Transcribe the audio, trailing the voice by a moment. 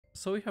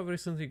So we have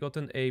recently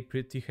gotten a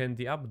pretty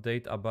handy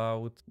update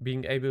about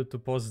being able to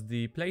pause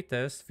the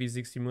playtest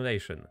physics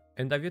simulation.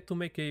 And I've yet to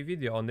make a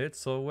video on it,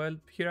 so well,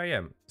 here I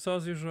am. So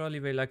as usual,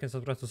 leave a like and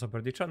subscribe to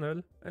support the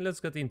channel, and let's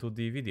get into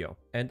the video.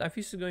 And I'm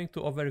first going to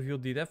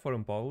overview the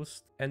Devforum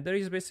post, and there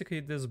is basically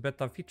this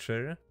beta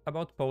feature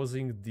about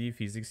pausing the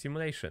physics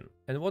simulation.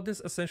 And what this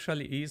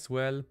essentially is,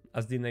 well,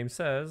 as the name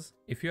says,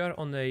 if you are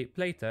on a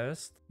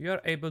playtest, you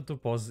are able to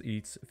pause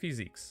its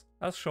physics,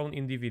 as shown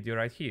in the video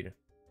right here.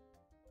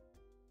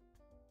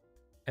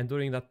 And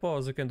during that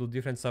pause, you can do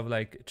different stuff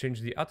like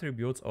change the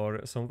attributes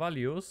or some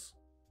values,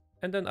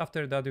 and then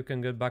after that you can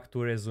get back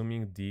to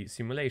resuming the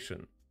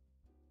simulation.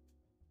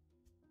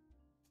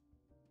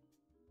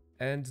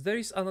 And there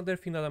is another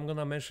thing that I'm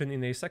gonna mention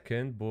in a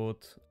second,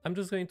 but I'm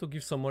just going to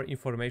give some more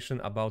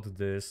information about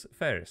this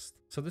first.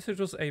 So this is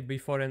just a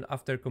before and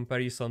after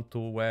comparison to,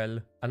 well,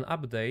 an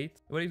update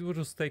where it will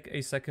just take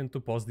a second to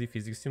pause the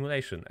physics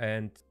simulation,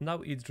 and now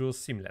it's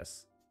just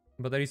seamless.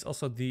 But there is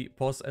also the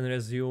pause and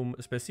resume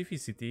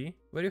specificity,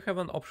 where you have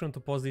an option to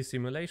pause the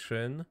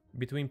simulation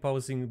between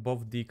pausing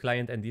both the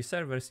client and the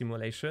server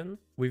simulation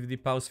with the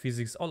pause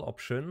physics all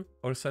option,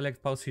 or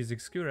select pause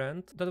physics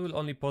current that will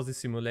only pause the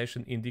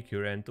simulation in the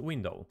current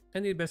window.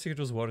 And it basically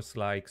just works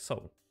like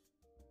so.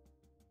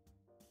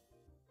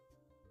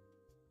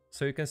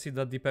 So you can see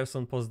that the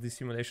person paused the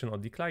simulation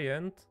on the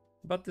client,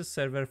 but the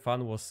server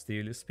fan was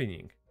still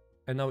spinning.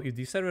 And now if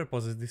the server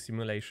pauses the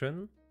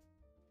simulation,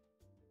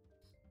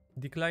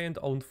 the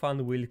client-owned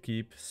fan will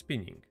keep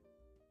spinning.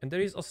 And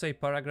there is also a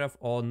paragraph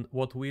on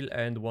what will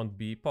and won't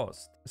be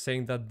paused,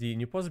 saying that the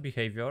new pause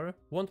behavior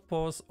won't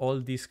pause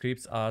all the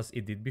scripts as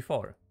it did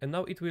before, and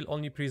now it will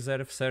only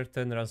preserve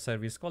certain run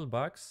service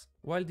callbacks,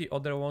 while the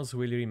other ones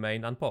will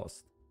remain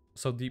unpaused.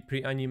 So the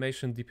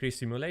pre-animation, the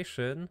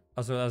pre-simulation,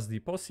 as well as the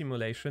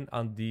post-simulation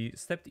and the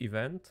stepped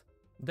event,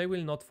 they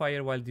will not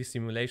fire while the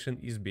simulation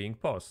is being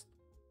paused,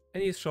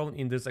 and is shown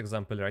in this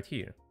example right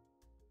here.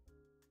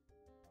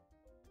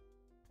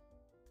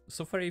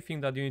 So for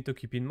everything that you need to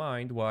keep in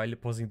mind while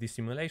pausing the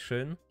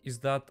simulation is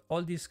that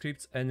all the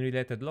scripts and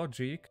related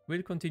logic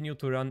will continue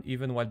to run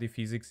even while the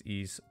physics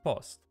is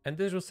paused. And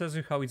this just tells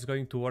you how it's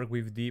going to work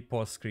with the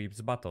pause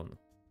scripts button.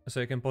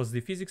 So you can pause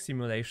the physics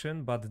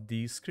simulation, but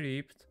the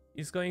script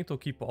is going to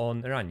keep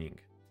on running.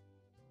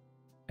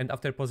 And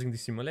after pausing the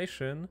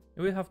simulation,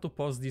 you will have to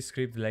pause the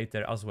script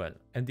later as well.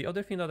 And the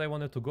other thing that I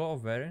wanted to go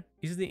over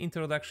is the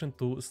introduction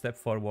to step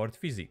forward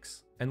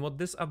physics. And what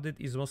this update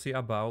is mostly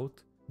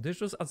about, this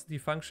just adds the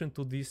function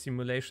to the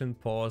simulation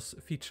pause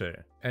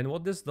feature. And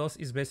what this does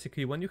is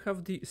basically when you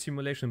have the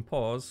simulation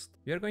paused,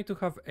 you're going to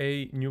have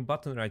a new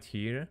button right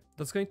here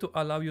that's going to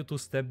allow you to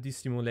step the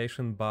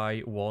simulation by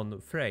 1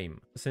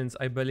 frame. Since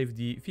I believe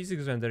the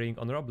physics rendering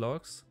on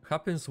Roblox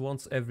happens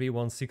once every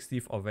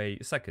 1/60th of a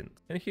second.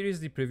 And here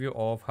is the preview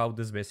of how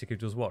this basically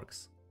just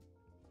works.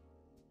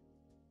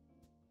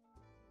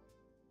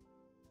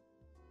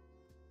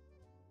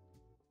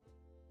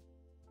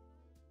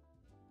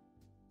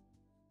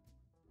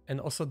 And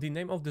also the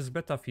name of this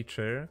beta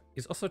feature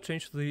is also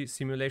changed to the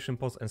simulation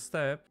pause and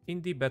step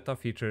in the beta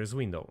features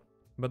window.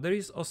 But there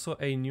is also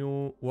a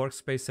new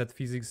workspace set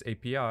physics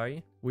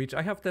API, which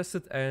I have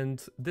tested,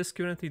 and this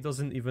currently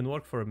doesn't even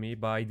work for me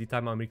by the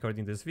time I'm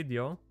recording this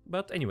video.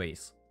 But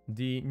anyways,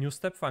 the new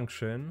step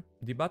function,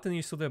 the button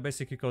is suited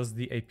basically calls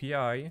the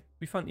API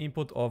with an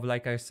input of,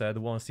 like I said,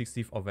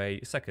 1/60th of a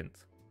second.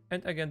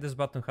 And again, this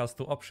button has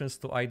two options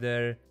to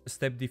either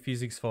step the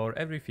physics for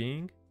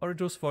everything or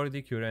just for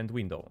the current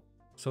window.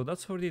 So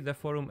that's for the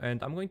Devforum,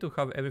 and I'm going to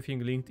have everything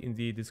linked in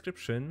the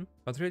description,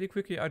 but really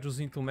quickly I just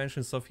need to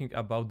mention something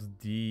about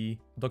the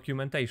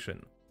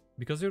documentation.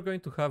 Because you're going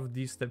to have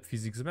the step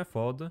physics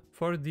method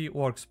for the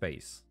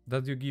workspace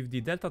that you give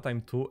the delta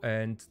time to,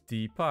 and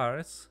the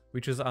parts,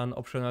 which is an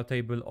optional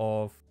table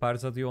of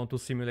parts that you want to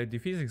simulate the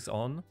physics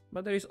on,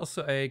 but there is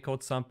also a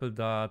code sample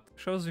that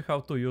shows you how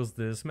to use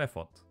this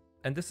method.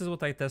 And this is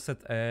what I tested,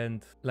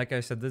 and like I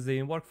said, this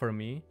didn't work for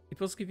me.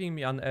 It was giving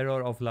me an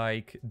error of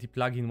like the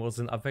plugin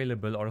wasn't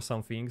available or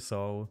something,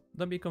 so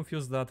don't be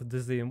confused that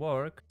this didn't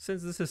work,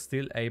 since this is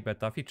still a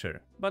beta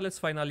feature. But let's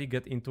finally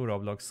get into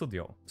Roblox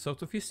Studio. So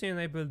to first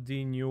enable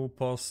the new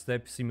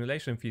post-step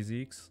simulation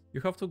physics,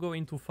 you have to go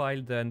into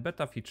File, then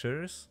Beta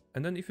Features,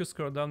 and then if you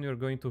scroll down, you're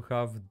going to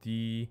have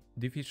the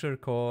feature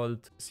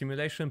called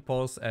Simulation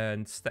Pause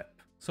and Step.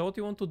 So what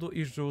you want to do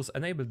is just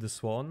enable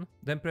this one,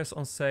 then press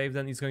on save,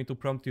 then it's going to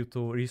prompt you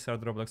to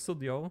restart Roblox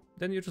Studio,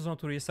 then you just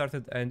want to restart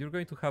it and you're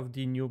going to have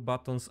the new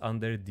buttons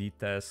under the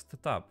test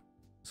tab.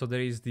 So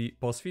there is the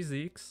pause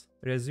physics,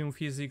 resume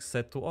physics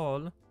set to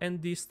all,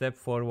 and the step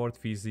forward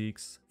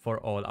physics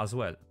for all as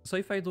well. So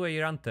if I do a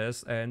run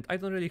test and I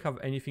don't really have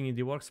anything in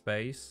the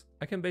workspace,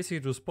 I can basically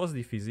just pause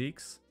the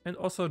physics and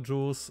also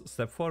just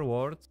step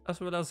forward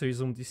as well as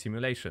resume the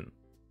simulation.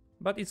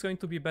 But it's going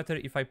to be better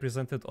if I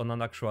present it on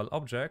an actual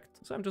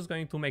object, so I'm just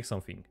going to make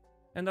something.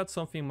 And that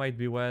something might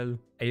be, well,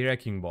 a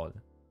wrecking ball.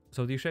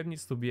 So the shape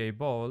needs to be a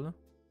ball,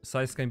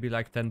 size can be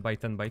like 10 by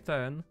 10 by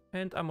 10,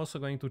 and I'm also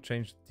going to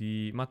change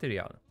the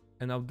material.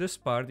 And now this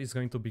part is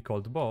going to be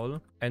called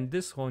ball, and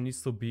this one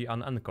needs to be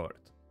unanchored.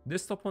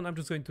 This top one I'm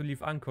just going to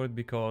leave anchored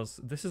because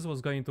this is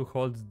what's going to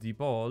hold the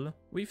ball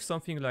with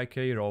something like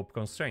a rope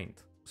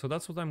constraint. So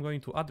that's what I'm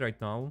going to add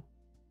right now.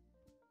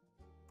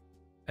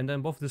 And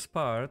then both this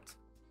part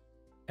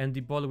and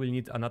the ball will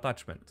need an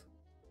attachment.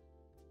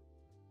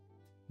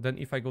 Then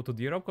if I go to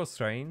the rope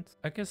constraint,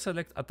 I can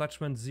select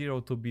attachment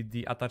 0 to be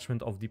the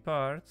attachment of the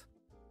part,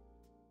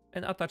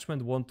 and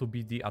attachment 1 to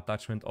be the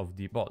attachment of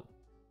the ball.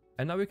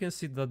 And now we can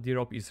see that the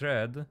rope is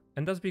red,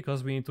 and that's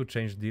because we need to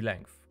change the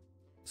length.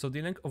 So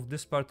the length of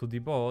this part to the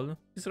ball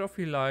is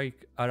roughly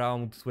like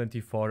around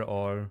 24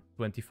 or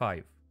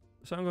 25.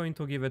 So I'm going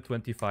to give it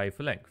 25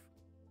 length.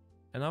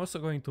 And I'm also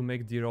going to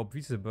make the rope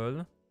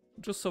visible,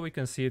 just so we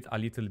can see it a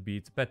little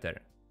bit better.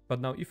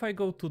 But now if I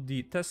go to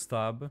the test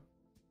tab,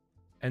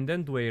 and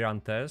then do a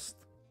run test,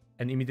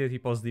 and immediately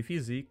pause the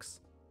physics,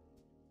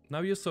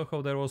 now you saw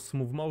how there was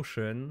smooth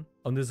motion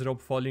on this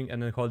rope falling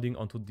and then holding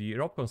onto the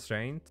rope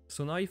constraint.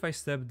 So now if I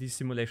step the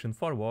simulation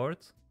forward,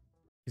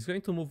 it's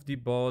going to move the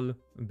ball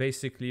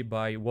basically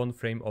by 1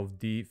 frame of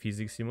the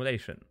physics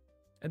simulation.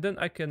 And then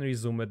I can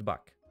resume it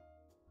back.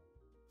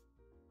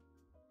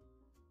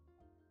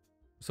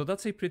 So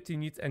that's a pretty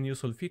neat and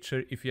useful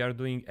feature if you are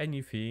doing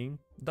anything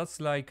that's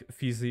like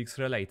physics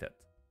related.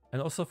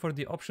 And also for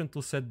the option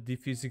to set the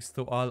physics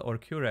to all or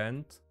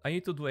current, I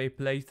need to do a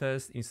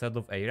playtest instead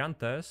of a run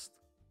test,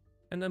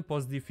 and then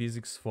pause the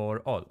physics for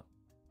all.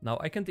 Now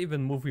I can't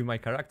even move with my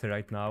character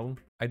right now.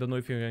 I don't know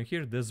if you can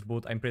hear this,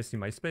 but I'm pressing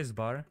my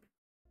spacebar.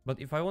 But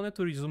if I wanted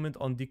to resume it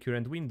on the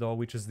current window,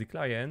 which is the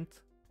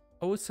client,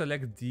 I would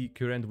select the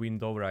current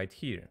window right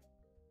here.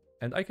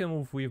 And I can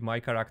move with my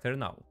character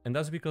now. And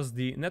that's because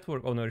the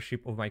network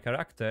ownership of my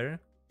character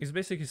is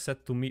basically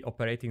set to me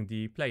operating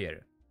the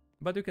player.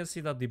 But you can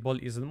see that the ball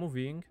isn't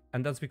moving,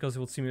 and that's because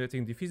what's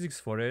simulating the physics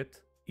for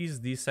it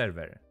is the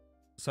server.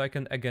 So I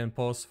can again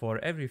pause for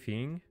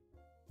everything,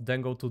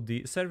 then go to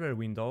the server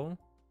window,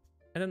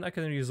 and then I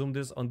can resume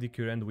this on the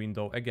current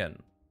window again.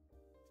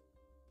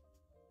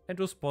 And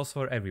just pause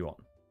for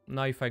everyone.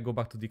 Now if I go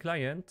back to the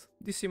client,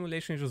 the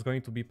simulation is just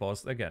going to be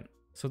paused again.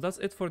 So that's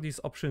it for these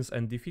options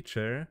and the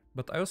feature,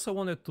 but I also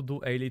wanted to do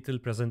a little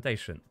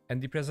presentation.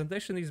 And the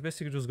presentation is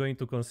basically just going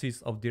to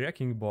consist of the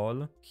wrecking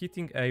ball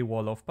hitting a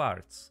wall of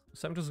parts.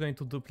 So I'm just going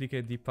to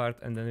duplicate the part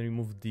and then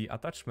remove the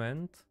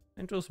attachment,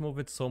 and just move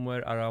it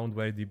somewhere around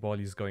where the ball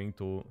is going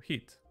to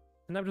hit.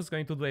 And I'm just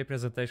going to do a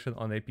presentation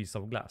on a piece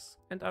of glass.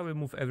 And I will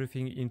move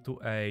everything into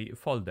a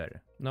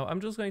folder. Now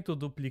I'm just going to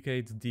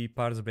duplicate the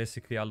parts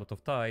basically a lot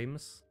of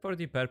times for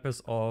the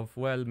purpose of,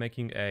 well,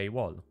 making a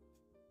wall.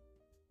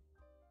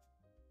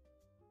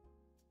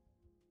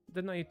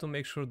 Then I need to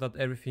make sure that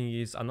everything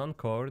is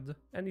unanchored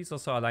and is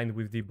also aligned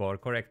with the board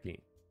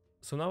correctly.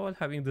 So now while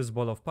having this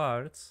ball of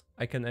parts,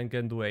 I can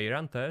again do a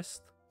run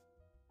test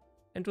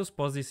and just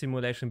pause the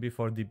simulation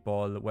before the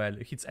ball, well,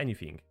 hits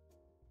anything.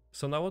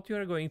 So now what you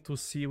are going to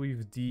see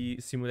with the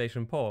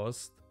simulation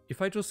paused,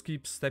 if I just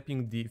keep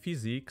stepping the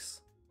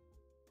physics,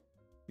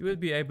 you will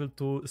be able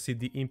to see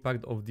the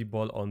impact of the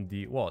ball on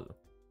the wall.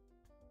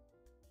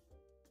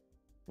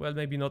 Well,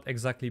 maybe not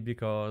exactly,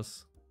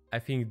 because I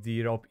think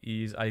the rope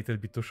is a little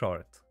bit too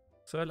short.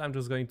 So I'm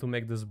just going to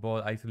make this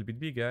ball a little bit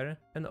bigger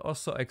and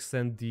also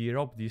extend the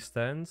rope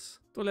distance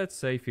to, let's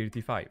say,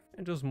 35,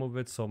 and just move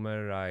it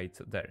somewhere right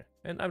there.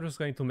 And I'm just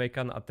going to make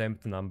an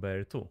attempt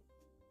number 2.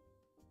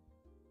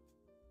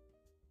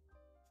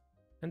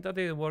 And that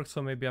didn't work,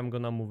 so maybe I'm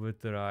gonna move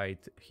it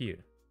right here.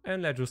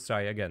 And let's just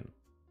try again.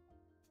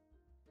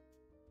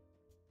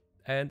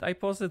 And I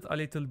paused it a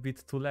little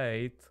bit too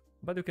late,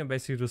 but you can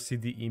basically just see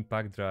the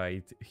impact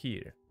right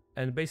here.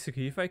 And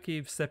basically if I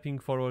keep stepping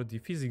forward the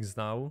physics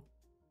now,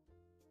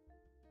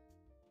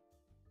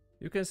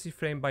 you can see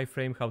frame by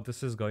frame how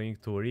this is going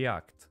to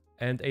react.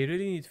 And a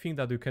really neat thing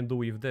that you can do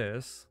with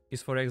this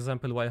is, for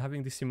example, while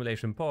having the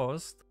simulation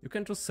paused, you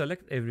can just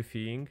select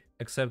everything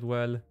except,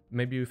 well,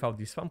 maybe without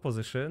the span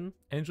position,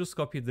 and just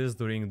copy this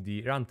during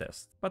the run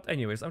test. But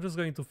anyways, I'm just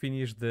going to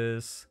finish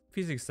this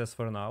physics test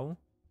for now,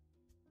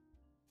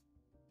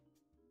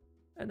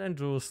 and then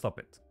just stop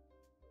it.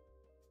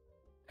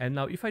 And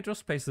now if I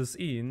just paste this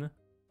in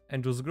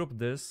and just group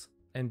this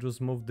and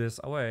just move this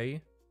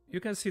away, you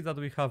can see that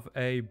we have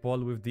a ball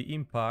with the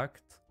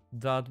impact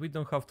that we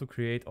don't have to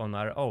create on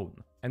our own.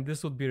 And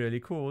this would be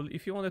really cool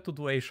if you wanted to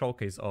do a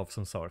showcase of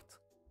some sort.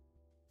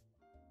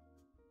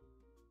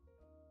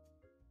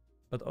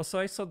 But also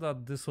I saw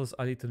that this was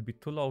a little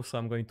bit too low, so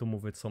I'm going to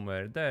move it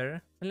somewhere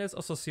there. And let's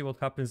also see what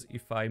happens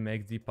if I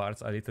make the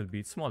parts a little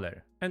bit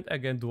smaller. And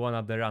again do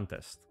another run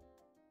test.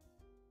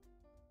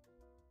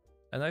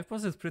 And I've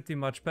paused it pretty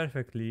much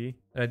perfectly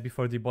right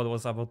before the ball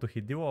was about to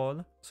hit the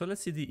wall. So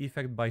let's see the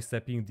effect by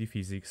stepping the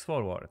physics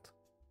forward.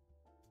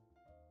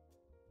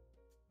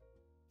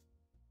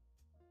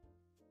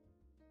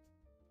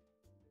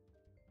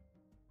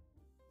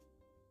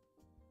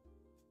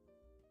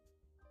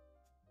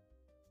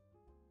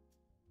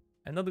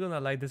 I'm not gonna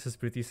lie, this is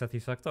pretty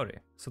satisfactory.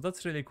 So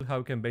that's really cool how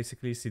you can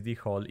basically see the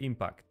whole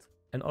impact.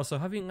 And also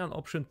having an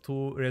option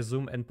to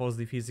resume and pause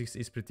the physics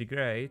is pretty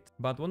great,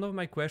 but one of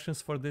my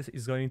questions for this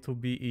is going to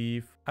be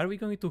if are we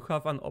going to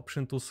have an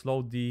option to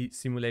slow the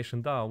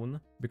simulation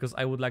down, because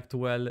I would like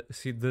to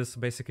see this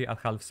basically at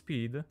half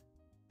speed,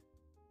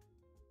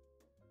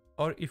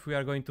 or if we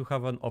are going to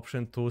have an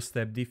option to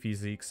step the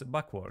physics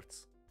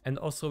backwards. And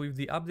also with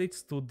the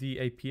updates to the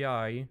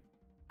API,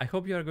 I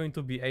hope you are going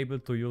to be able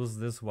to use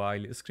this while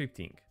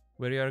scripting,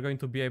 where you are going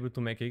to be able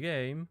to make a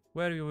game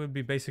where you will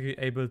be basically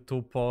able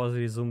to pause,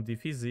 resume the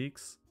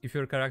physics. If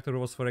your character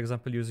was, for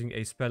example, using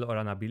a spell or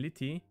an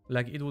ability,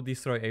 like it would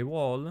destroy a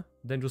wall,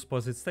 then just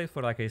pause its state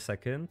for like a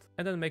second,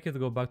 and then make it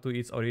go back to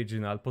its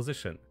original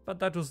position. But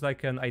that's just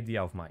like an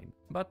idea of mine.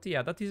 But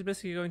yeah, that is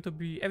basically going to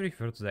be everything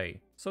for today.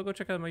 So go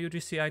check out my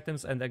UGC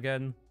items, and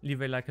again,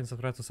 leave a like and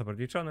subscribe to support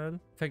the channel.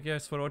 Thank you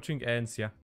guys for watching, and see ya.